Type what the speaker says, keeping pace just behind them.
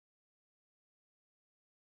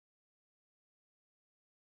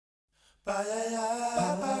There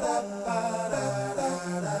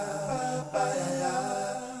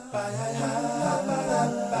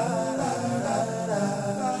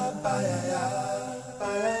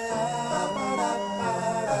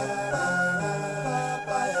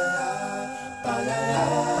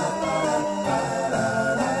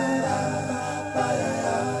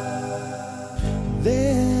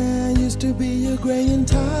used to be a graying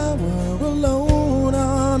tower alone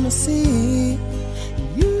on the sea.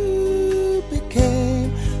 You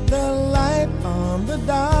became the light on the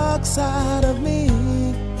dark side of me.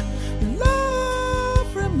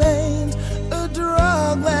 Love remains a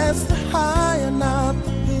drug that's the high and not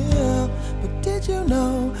the pill. But did you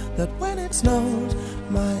know that when it snows,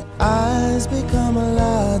 my eyes become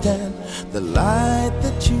large and the light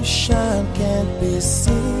that you shine can't be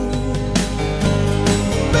seen?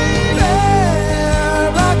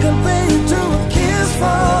 I compare you to a kiss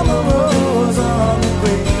from a rose on the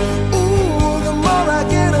grave. Ooh, the more I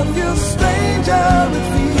get of you, the stranger it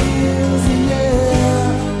feels,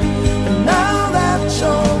 yeah. And now that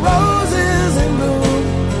your rose is in bloom,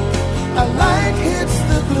 a light hits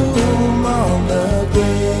the gloom on the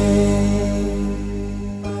grave.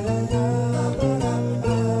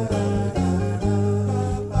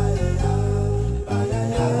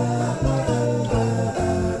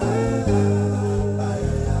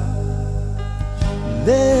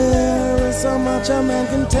 There is so much a man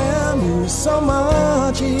can tell you, so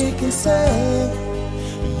much he can say.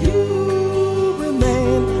 You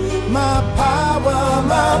remain my power,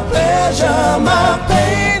 my pleasure, my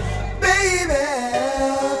pain, baby.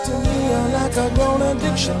 To me you're like a grown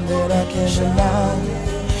addiction that I can't deny.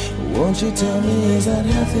 Won't you tell me, is that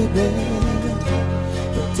healthy, baby?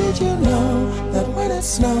 But did you know that when it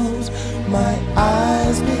snows, my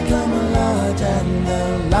eyes become large and the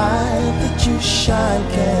light that you shine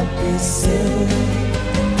can't be seen?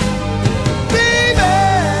 Baby,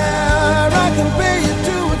 I compare you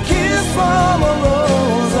to a kiss from a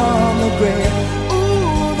rose on the grave.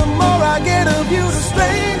 Ooh, the more I get of you, the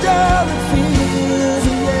stranger it feels,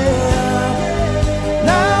 yeah.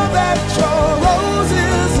 Now that your rose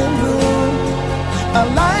is in bloom, a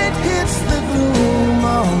light hits the gloom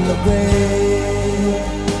on the grave.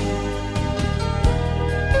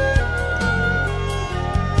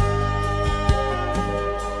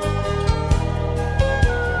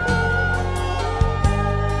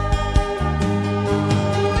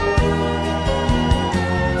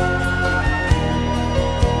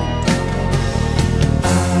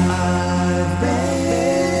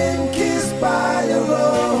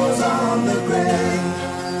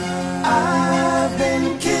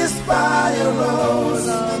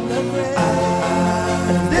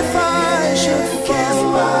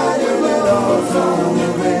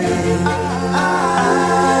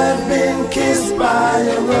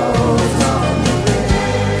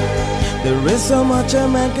 There is so much a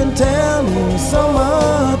man can tell me, so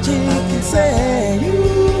much he can say.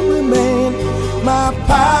 You remain my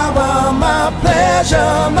power, my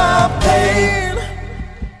pleasure, my pain.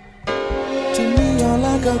 To me you're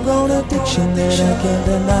like a grown addiction that I can't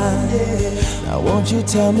deny. Now won't you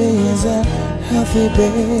tell me, is that healthy,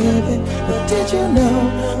 baby? But did you know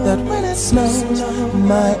that when it snows,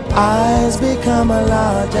 my eyes become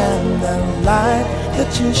large and the light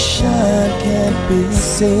that you shine can't be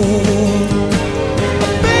seen?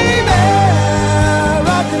 Baby,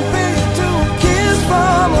 I compare you to a kiss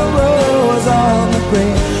from a rose on the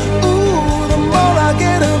grave. Ooh, the more I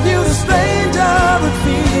get of you, the stranger it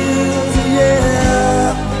feels,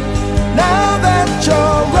 yeah. Now that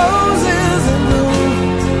your rose is in bloom,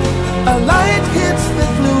 a light hits the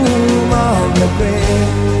gloom on the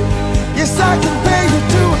grave. Yes, I compare you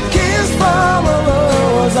to a kiss from a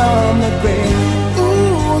rose on the grave.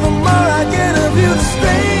 The more I get of you, the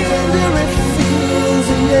stranger it feels,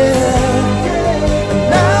 yeah. And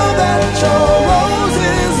now that your rose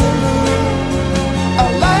is in bloom, a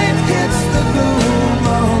light hits the gloom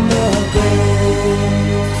on the grave.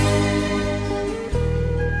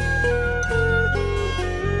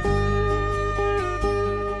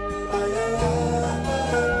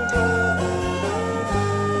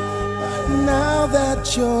 Now that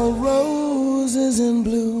your rose is in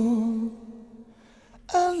bloom,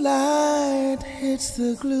 a light hits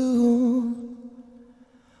the gloom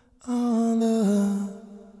on the